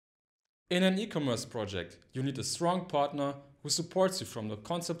In an e-commerce project, you need a strong partner who supports you from the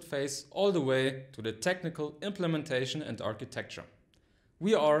concept phase all the way to the technical implementation and architecture.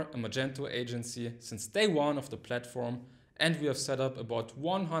 We are a Magento agency since day one of the platform, and we have set up about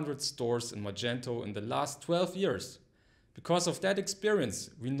 100 stores in Magento in the last 12 years. Because of that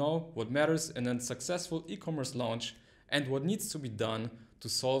experience, we know what matters in a successful e-commerce launch and what needs to be done to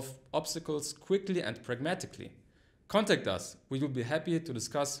solve obstacles quickly and pragmatically. Contact us. We will be happy to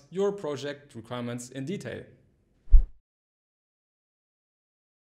discuss your project requirements in detail.